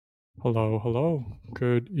Hello, hello.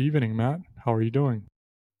 Good evening, Matt. How are you doing?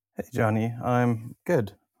 Hey, Johnny, I'm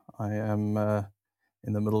good. I am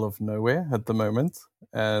in the middle of nowhere at the moment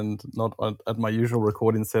and not at my usual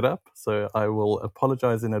recording setup. So I will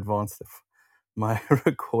apologize in advance if my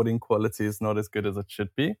recording quality is not as good as it should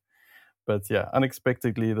be. But yeah,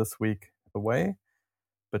 unexpectedly this week away,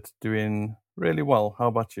 but doing really well. How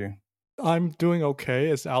about you? I'm doing okay.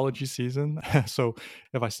 It's allergy season, so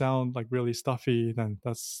if I sound like really stuffy, then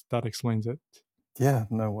that explains it. Yeah,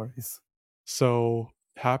 no worries. So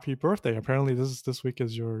happy birthday! Apparently, this week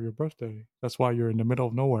is your birthday. That's why you're in the middle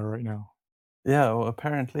of nowhere right now. Yeah, well,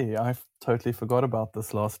 apparently I've totally forgot about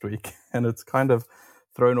this last week and it's kind of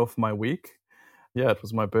thrown off my week. Yeah, it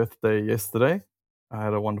was my birthday yesterday. I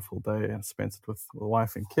had a wonderful day and spent it with the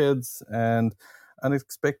wife and kids, and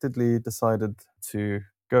unexpectedly decided to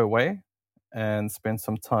go away and spend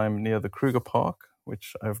some time near the Kruger Park,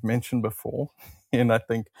 which I've mentioned before in I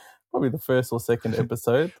think probably the first or second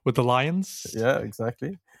episode. With the lions. Yeah,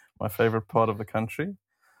 exactly. My favorite part of the country.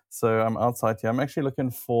 So I'm outside here. I'm actually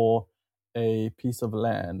looking for a piece of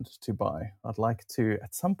land to buy. I'd like to,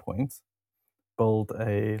 at some point, build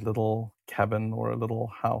a little cabin or a little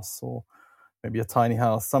house or maybe a tiny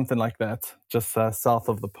house, something like that, just south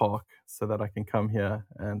of the park so that I can come here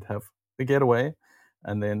and have a getaway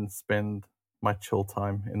and then spend my chill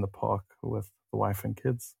time in the park with the wife and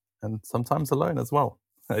kids and sometimes alone as well.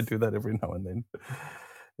 I do that every now and then.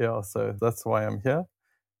 Yeah, so that's why I'm here.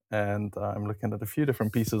 And I'm looking at a few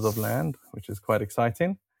different pieces of land, which is quite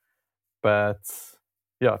exciting. But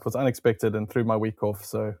yeah, it was unexpected and threw my week off.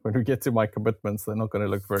 So when we get to my commitments, they're not going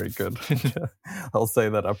to look very good. I'll say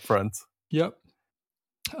that up front. Yep.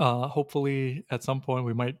 Hopefully, at some point,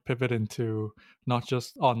 we might pivot into not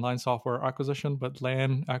just online software acquisition, but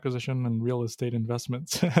land acquisition and real estate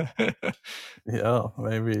investments. Yeah,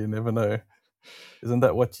 maybe you never know. Isn't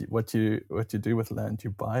that what you do with land?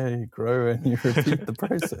 You buy, you grow, and you repeat the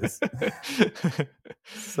process.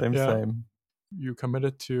 Same, Yeah, same. you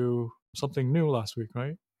committed to something new last week,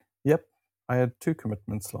 right? Yep. I had two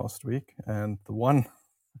commitments last week, and the one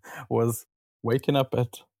was waking up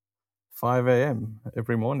at 5 a.m.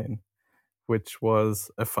 every morning, which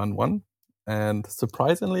was a fun one. And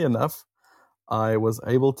surprisingly enough, I was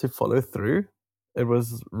able to follow through. It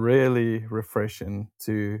was really refreshing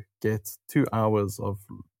to get 2 hours of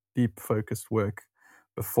deep focused work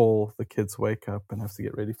before the kids wake up and have to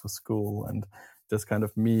get ready for school and just kind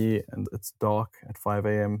of me, and it's dark at 5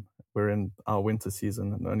 a.m. We're in our winter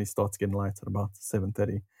season and only starts getting light at about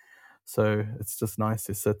 7:30. So it's just nice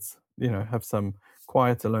to sit, have some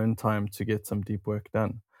quiet alone time to get some deep work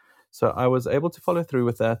done. So I was able to follow through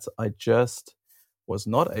with that. I just was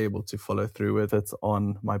not able to follow through with it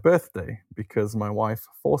on my birthday because my wife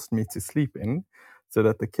forced me to sleep in so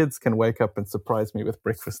that the kids can wake up and surprise me with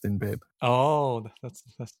breakfast in bed. Oh, that's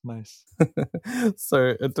nice.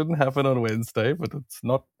 So it didn't happen on Wednesday, but it's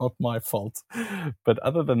not my fault. But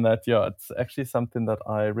other than that, yeah, it's actually something that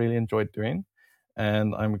I really enjoyed doing,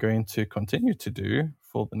 and I'm going to continue to do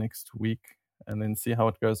for the next week, and then see how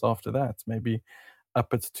it goes after that. Maybe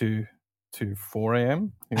up it to 4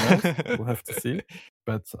 a.m. Who knows? We'll have to see.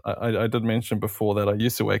 But I did mention before that I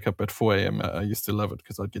used to wake up at 4 a.m. I used to love it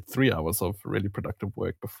because I'd get 3 hours of really productive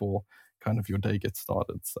work before kind of your day gets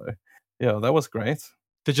started. So yeah, that was great.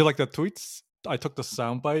 Did you like the tweets? I took the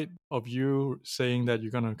soundbite of you saying that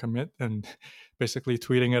you're gonna commit and basically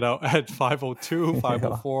tweeting it out at 5:02, Yeah,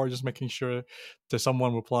 5:04, just making sure there's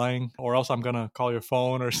someone replying, or else I'm gonna call your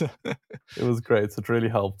phone or something. it was great. It really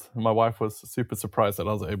helped. My wife was super surprised that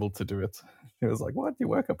I was able to do it. She was like, "What? You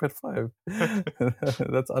woke up at 5?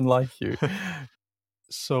 That's unlike you."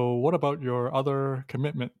 So, what about your other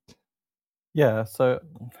commitment? Yeah, so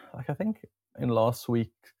like I think in last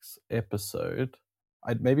week's episode,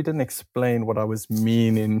 I maybe didn't explain what I was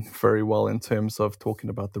meaning very well in terms of talking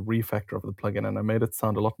about the refactor of the plugin, and I made it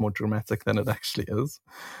sound a lot more dramatic than it actually is.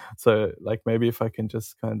 So, like maybe if I can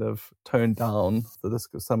just kind of tone down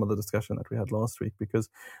some of the discussion that we had last week, because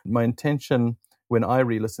my intention when I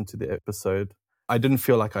re-listened to the episode, I didn't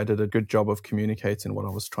feel like I did a good job of communicating what I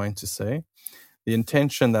was trying to say. The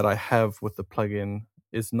intention that I have with the plugin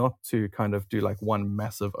is not to kind of do like one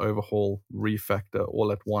massive overhaul refactor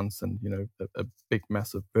all at once and a big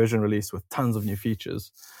massive version release with tons of new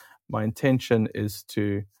features. My intention is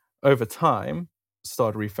to over time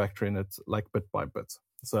start refactoring it like bit by bit.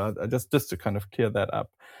 So I just to kind of clear that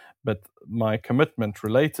up. But my commitment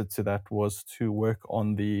related to that was to work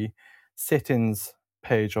on the settings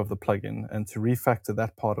page of the plugin and to refactor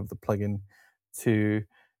that part of the plugin to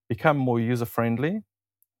become more user friendly.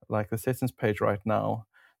 Like the settings page right now,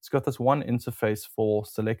 it's got this one interface for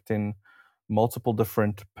selecting multiple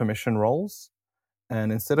different permission roles.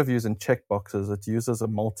 And instead of using checkboxes, it uses a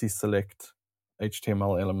multi-select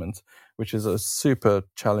HTML element, which is a super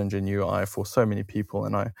challenging UI for so many people.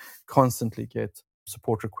 And I constantly get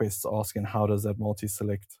support requests asking, how does that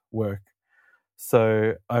multi-select work?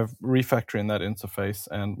 So I've refactoring that interface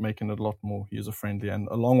and making it a lot more user-friendly. And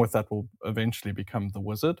along with that will eventually become the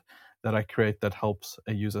wizard that I create that helps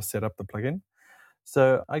a user set up the plugin.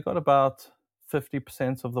 So I got about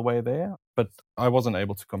 50% of the way there, but I wasn't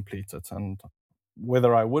able to complete it. And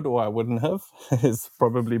whether I would or I wouldn't have is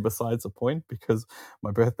probably besides the point, because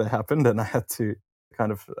my birthday happened and I had to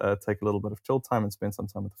kind of take a little bit of chill time and spend some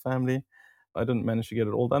time with the family. I didn't manage to get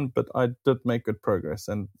it all done, but I did make good progress.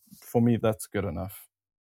 And for me, that's good enough.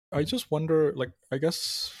 I just wonder, like, I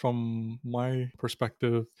guess from my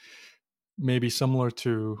perspective, maybe similar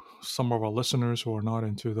to some of our listeners who are not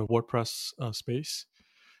into the WordPress space,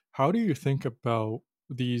 how do you think about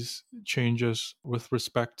these changes with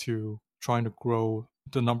respect to trying to grow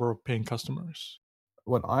the number of paying customers?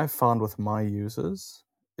 What I found with my users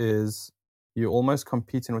is you're almost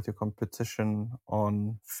competing with your competition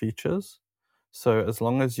on features. So as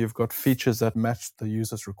long as you've got features that match the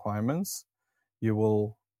user's requirements, you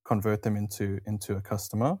will convert them into a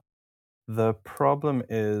customer. The problem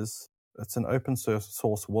is it's an open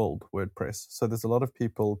source world, WordPress. So there's a lot of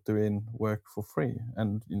people doing work for free.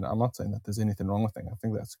 And I'm not saying that there's anything wrong with it. I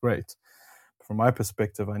think that's great. From my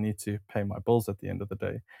perspective, I need to pay my bills at the end of the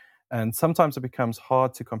day. And sometimes it becomes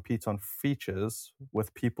hard to compete on features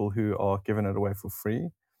with people who are giving it away for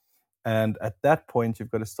free. And at that point, you've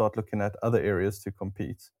got to start looking at other areas to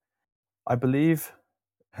compete. I believe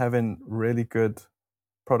having really good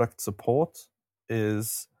product support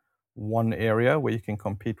is one area where you can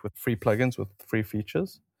compete with free plugins with free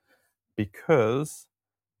features, because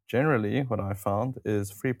generally what I found is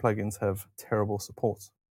free plugins have terrible support.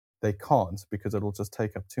 They can't, because it'll just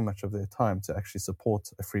take up too much of their time to actually support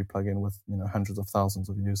a free plugin with hundreds of thousands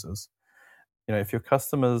of users. If your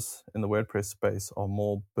customers in the WordPress space are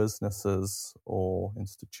more businesses or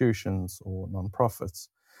institutions or nonprofits,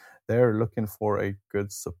 they're looking for a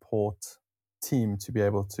good support team to be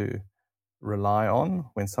able to rely on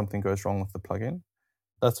when something goes wrong with the plugin.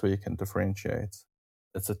 That's where you can differentiate.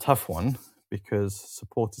 It's a tough one because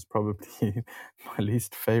support is probably my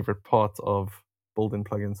least favorite part of building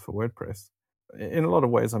plugins for WordPress. In a lot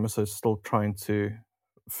of ways, I'm also still trying to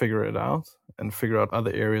figure it out and figure out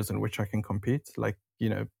other areas in which I can compete. Like,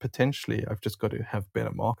 potentially I've just got to have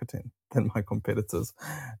better marketing than my competitors,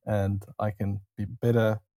 and I can be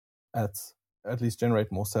better at least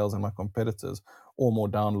generate more sales than my competitors, or more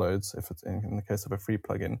downloads if it's in the case of a free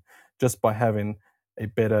plugin, just by having a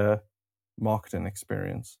better marketing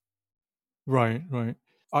experience. Right.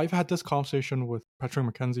 I've had this conversation with Patrick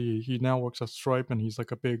McKenzie. He now works at Stripe, and he's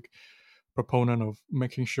like a big proponent of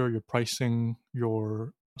making sure you're pricing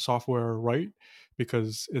your software right,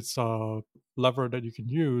 because it's a lever that you can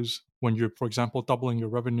use when you're, for example, doubling your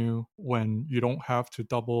revenue when you don't have to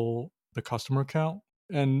double the customer count.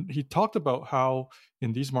 And he talked about how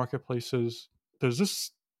in these marketplaces, there's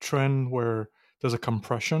this trend where there's a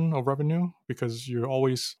compression of revenue because you're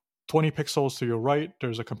always 20 pixels to your right,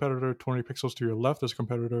 there's a competitor, 20 pixels to your left, there's a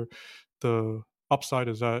competitor. The upside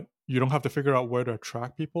is that you don't have to figure out where to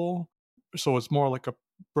attract people. So it's more like a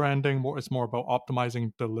branding, it's more about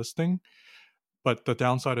optimizing the listing. But the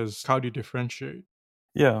downside is, how do you differentiate?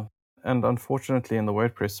 Yeah. And unfortunately, in the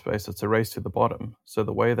WordPress space, it's a race to the bottom. So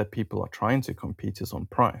the way that people are trying to compete is on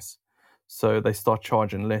price. So they start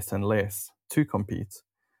charging less and less to compete.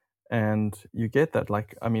 And you get that.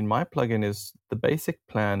 Like, my plugin the basic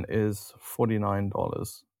plan is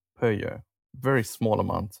 $49 per year. Very small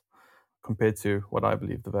amount compared to what I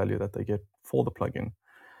believe the value that they get for the plugin.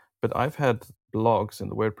 But I've had blogs in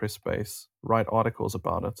the WordPress space write articles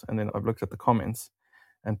about it. And then I've looked at the comments,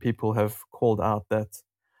 and people have called out that,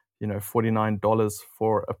 $49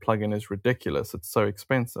 for a plugin is ridiculous. It's so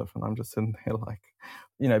expensive. And I'm just sitting there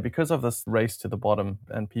like, because of this race to the bottom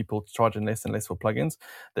and people charging less and less for plugins,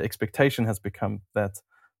 the expectation has become that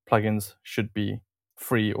plugins should be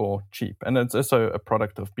free or cheap. And it's also a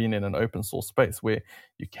product of being in an open source space where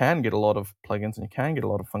you can get a lot of plugins and you can get a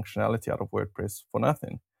lot of functionality out of WordPress for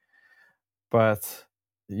nothing. But,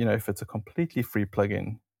 if it's a completely free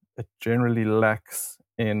plugin, it generally lacks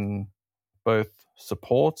in both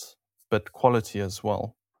support, but quality as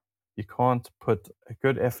well. You can't put a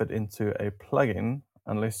good effort into a plugin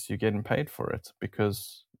unless you're getting paid for it,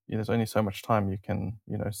 because there's only so much time you can,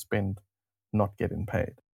 spend not getting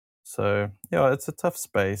paid. So, it's a tough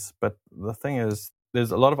space. But the thing is,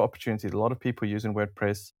 there's a lot of opportunity, a lot of people using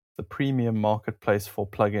WordPress. the premium marketplace for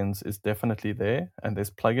plugins is definitely there, and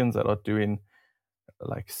there's plugins that are doing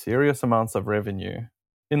like serious amounts of revenue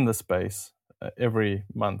in the space every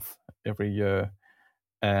month, every year,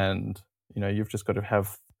 and you've just got to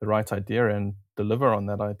have the right idea and deliver on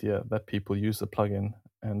that idea that people use the plugin.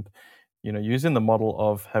 And using the model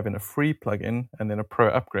of having a free plugin and then a pro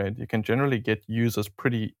upgrade, you can generally get users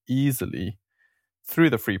pretty easily through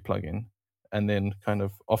the free plugin and then kind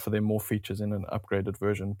of offer them more features in an upgraded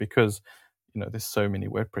version, because there's so many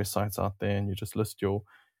WordPress sites out there, and you just list your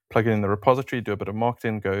plugin in the repository, do a bit of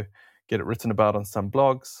marketing, go get it written about on some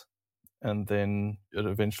blogs, and then it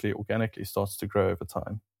eventually organically starts to grow over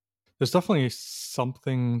time. There's definitely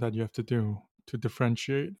something that you have to do to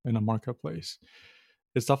differentiate in a marketplace.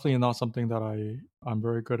 It's definitely not something that I'm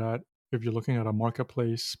very good at. If you're looking at a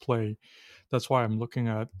marketplace play, that's why I'm looking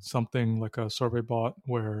at something like a Surveybot,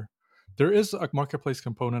 where there is a marketplace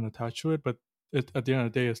component attached to it, but at the end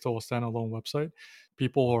of the day, it's still a standalone website.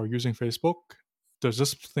 People who are using Facebook, there's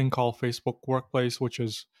this thing called Facebook Workplace, which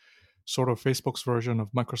is sort of Facebook's version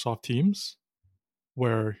of Microsoft Teams,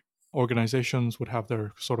 where organizations would have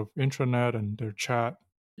their sort of intranet and their chat.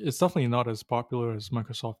 It's definitely not as popular as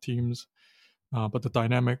Microsoft Teams, but the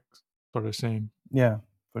dynamics are the same. Yeah,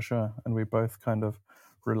 for sure. And we both kind of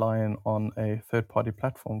relying on a third-party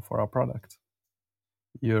platform for our product.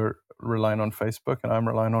 You're relying on Facebook, and I'm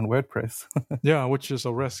relying on WordPress. Yeah, which is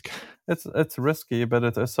a risk. It's risky, but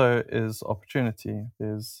it also is opportunity.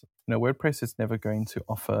 There's WordPress is never going to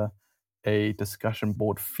offer a discussion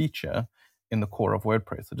board feature in the core of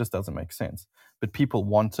WordPress. It just doesn't make sense. But people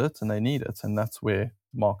want it and they need it, and that's where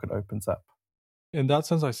the market opens up. In that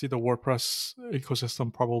sense, I see the WordPress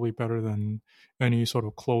ecosystem probably better than any sort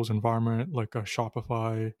of closed environment like a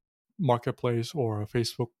Shopify marketplace or a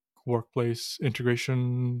Facebook Workplace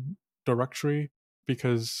integration directory,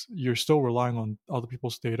 because you're still relying on other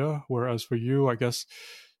people's data. Whereas for you, I guess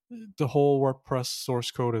the whole WordPress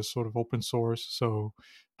source code is sort of open source, so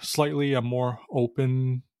slightly a more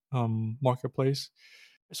open marketplace.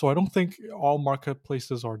 So I don't think all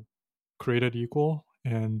marketplaces are created equal.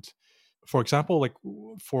 And for example, like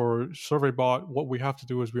for Surveybot, what we have to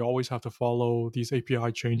do is we always have to follow these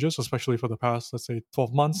API changes, especially for the past, let's say,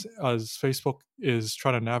 12 months, as Facebook is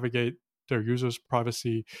trying to navigate their users'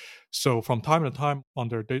 privacy. So from time to time on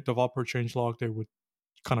their developer changelog, they would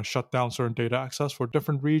kind of shut down certain data access for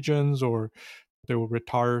different regions, or they will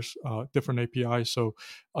retire different APIs. So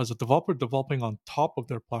as a developer developing on top of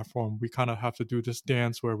their platform, we kind of have to do this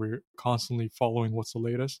dance where we're constantly following what's the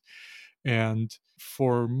latest. And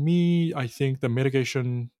for me, I think the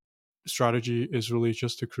mitigation strategy is really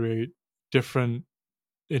just to create different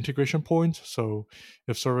integration points. So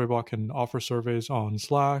if Surveybot can offer surveys on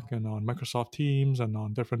Slack and on Microsoft Teams and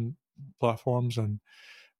on different platforms, and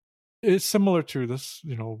it's similar to this,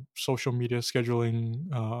 social media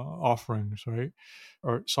scheduling offerings, right?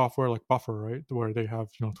 Or software like Buffer, right? Where they have,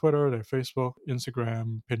 Twitter, they have Facebook,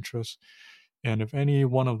 Instagram, Pinterest. And if any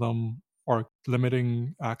one of them are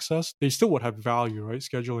limiting access, they still would have value, right?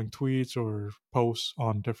 Scheduling tweets or posts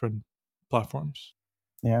on different platforms.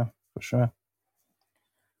 Yeah, for sure.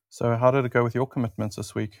 So how did it go with your commitments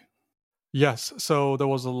this week? Yes, so there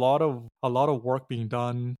was a lot of work being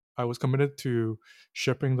done. I was committed to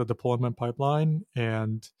shipping the deployment pipeline,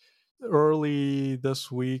 and early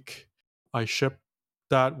this week I shipped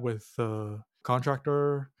that with the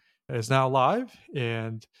contractor. It's now live,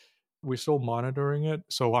 and we're still monitoring it.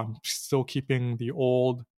 So I'm still keeping the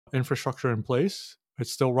old infrastructure in place.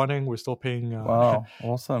 It's still running. We're still paying Wow,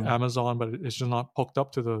 awesome. Amazon, but it's just not hooked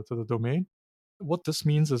up to the domain. What this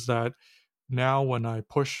means is that now when I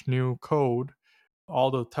push new code, all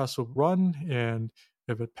the tests will run, and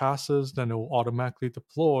if it passes, then it will automatically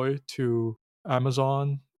deploy to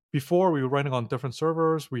Amazon. Before, we were running on different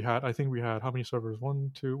servers. I think we had how many servers?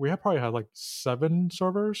 Probably had like 7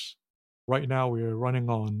 servers. Right now we are running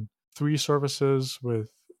on 3 services with,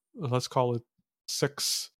 let's call it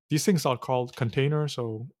 6. These things are called containers,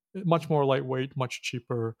 so much more lightweight, much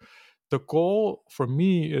cheaper. The goal for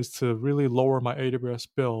me is to really lower my AWS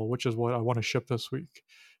bill, which is what I want to ship this week.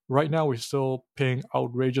 Right now, we're still paying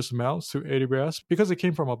outrageous amounts to AWS because it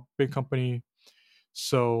came from a big company.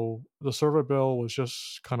 So the server bill was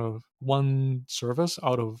just kind of one service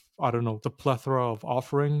out of, I don't know, the plethora of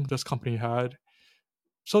offering this company had.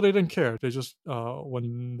 So they didn't care. They just,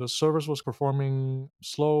 when the service was performing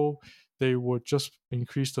slow, they would just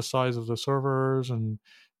increase the size of the servers and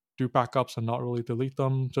do backups and not really delete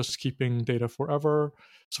them, just keeping data forever.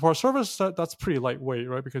 So for a service, that's pretty lightweight,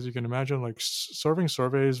 right? Because you can imagine like serving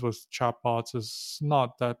surveys with chatbots is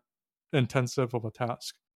not that intensive of a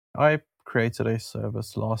task. I created a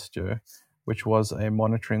service last year which was a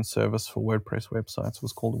monitoring service for WordPress websites. It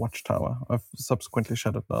was called Watchtower. I've subsequently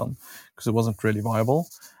shut it down because it wasn't really viable.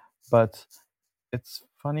 But it's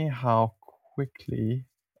funny how quickly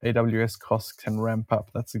AWS costs can ramp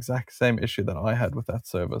up. That's the exact same issue that I had with that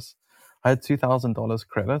service. I had $2,000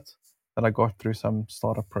 credit that I got through some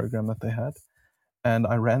startup program that they had. And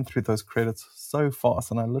I ran through those credits so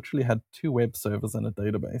fast, and I literally had 2 web servers and a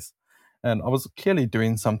database. And I was clearly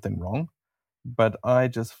doing something wrong, but I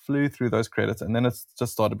just flew through those credits, and then it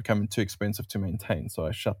just started becoming too expensive to maintain, so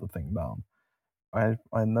I shut the thing down.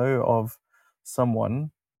 I know of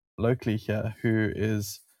someone locally here who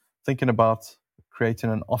is thinking about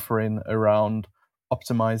creating an offering around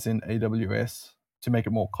optimizing AWS to make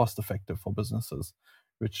it more cost effective for businesses,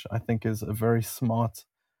 which I think is a very smart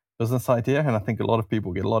business idea. And I think a lot of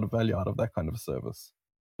people get a lot of value out of that kind of service.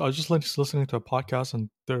 I was just listening to a podcast,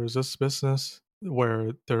 and there's this business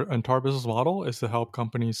where their entire business model is to help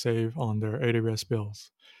companies save on their AWS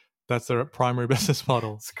bills. That's their primary business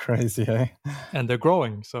model. It's crazy, eh? And they're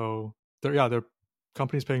growing. So they're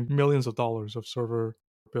companies paying millions of dollars of server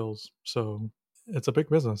bills. So it's a big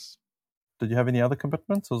business. Did you have any other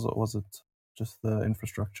commitments, or was it just the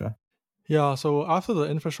infrastructure? Yeah, so after the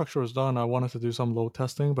infrastructure was done, I wanted to do some load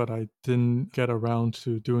testing, but I didn't get around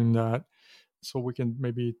to doing that. So we can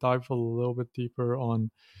maybe dive a little bit deeper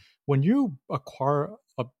on when you acquire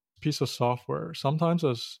a piece of software, sometimes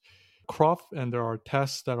there's cruft and there are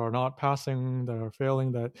tests that are not passing, that are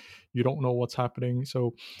failing, that you don't know what's happening.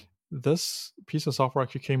 So this piece of software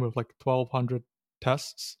actually came with like 1,200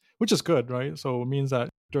 tests, which is good, right? So it means that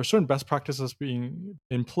there are certain best practices being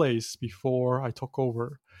in place before I took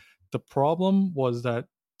over. The problem was that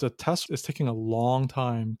the test is taking a long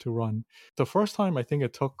time to run. The first time, I think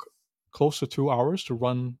it took close to 2 hours to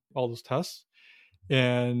run all those tests.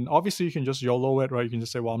 And obviously, you can just YOLO it, right? You can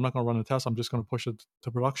just say, well, I'm not going to run a test. I'm just going to push it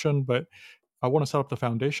to production. But I want to set up the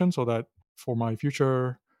foundation so that for my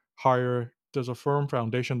future hire, there's a firm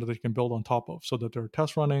foundation that they can build on top of so that they're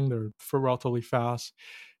test running, they're relatively fast.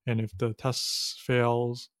 And if the test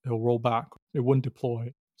fails, it'll roll back. It wouldn't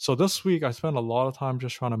deploy. So this week, I spent a lot of time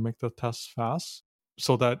just trying to make the tests fast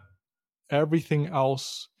so that everything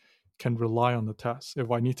else can rely on the test. If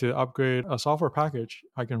I need to upgrade a software package,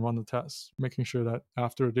 I can run the test, making sure that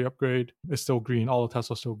after the upgrade, it's still green. All the tests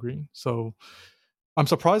are still green. So I'm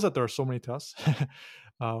surprised that there are so many tests,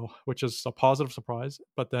 which is a positive surprise.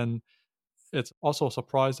 But then it's also a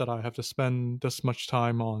surprise that I have to spend this much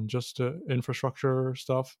time on just the infrastructure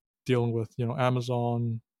stuff, dealing with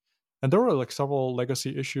Amazon. And there were like several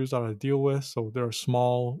legacy issues that I deal with. So there are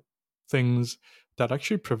small things that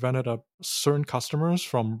actually prevented certain customers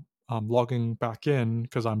from logging back in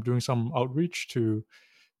because I'm doing some outreach to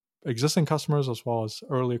existing customers as well as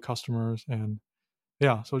early customers. And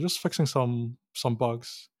yeah, so just fixing some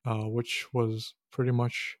bugs, which was pretty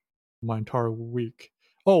much my entire week.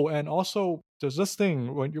 Oh, and also there's this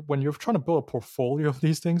thing when you're trying to build a portfolio of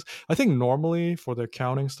these things. I think normally for the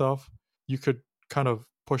accounting stuff, you could kind of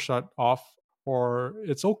push that off, or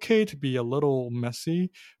it's okay to be a little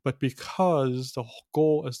messy. But because the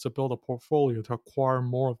goal is to build a portfolio to acquire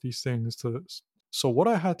more of these things, so what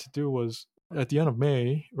I had to do was at the end of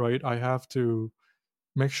May, right? I have to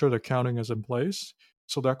make sure the accounting is in place.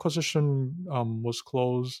 So the acquisition was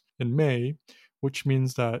closed in May, which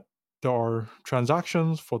means that there are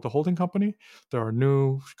transactions for the holding company. There are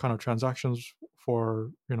new kind of transactions for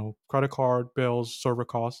credit card bills, server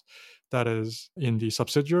costs that is in the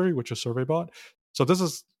subsidiary, which is SurveyBot. So this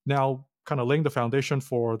is now kind of laying the foundation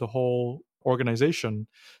for the whole organization,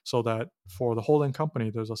 so that for the holding company,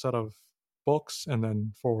 there's a set of books, and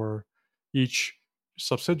then for each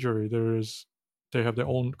subsidiary, they have their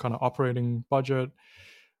own kind of operating budget.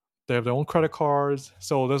 They have their own credit cards.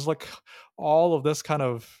 So there's like all of this kind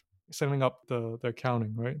of setting up the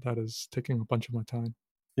accounting, right? That is taking a bunch of my time.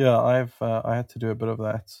 Yeah, I had to do a bit of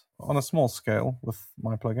that on a small scale with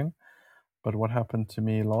my plugin. But what happened to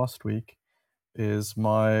me last week is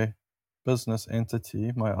my business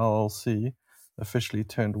entity, my LLC, officially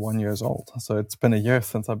turned 1 year old. So it's been a year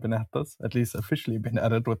since I've been at this, at least officially been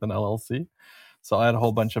at it with an LLC. So I had a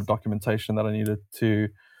whole bunch of documentation that I needed to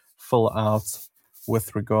fill out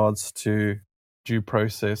with regards to due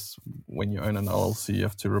process. When you own an LLC, you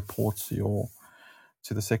have to report to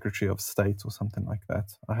the Secretary of State or something like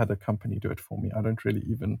that. I had a company do it for me. I don't really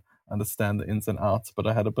even understand the ins and outs, but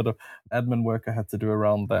I had a bit of admin work I had to do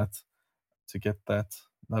around that to get that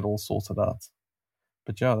all sorted out.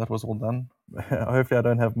 But yeah, that was all done. Hopefully I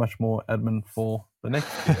don't have much more admin for the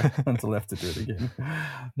next year until I have to do it again.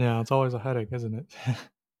 Yeah, it's always a headache, isn't it?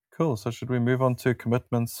 Cool. So should we move on to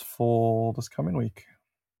commitments for this coming week?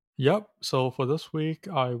 Yep. So for this week,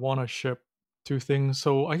 I want to ship two things.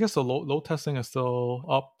 So I guess the load testing is still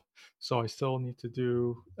up. So I still need to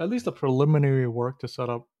do at least the preliminary work to set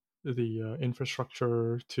up the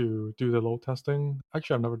infrastructure to do the load testing.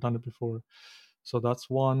 Actually, I've never done it before. So that's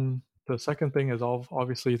one. The second thing is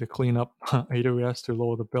obviously to clean up AWS to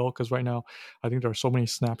lower the bill, because right now I think there are so many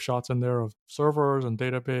snapshots in there of servers and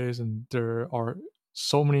database, and there are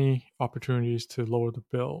so many opportunities to lower the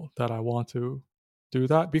bill that I want to do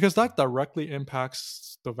that, because that directly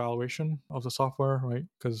impacts the valuation of the software, right?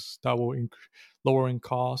 Because that will lowering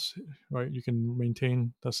costs, right? You can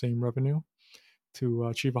maintain the same revenue to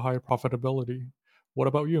achieve a higher profitability. What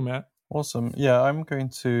about you, Matt? Awesome. Yeah, I'm going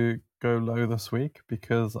to go low this week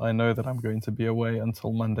because I know that I'm going to be away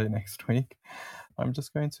until Monday next week. I'm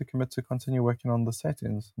just going to commit to continue working on the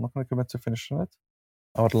settings. I'm not going to commit to finishing it.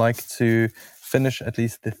 I would like to finish at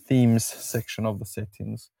least the themes section of the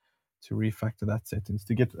settings, to refactor that settings,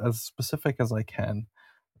 to get as specific as I can.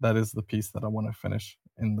 That is the piece that I want to finish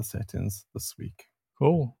in the settings this week.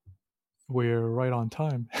 Cool. We're right on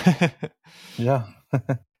time. Yeah.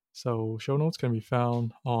 So show notes can be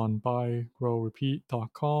found on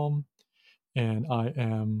buygrowrepeat.com. And I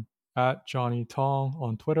am at Johnny Tong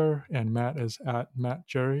on Twitter, and Matt is at Matt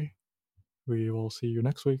Jerry. We will see you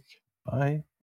next week. Bye.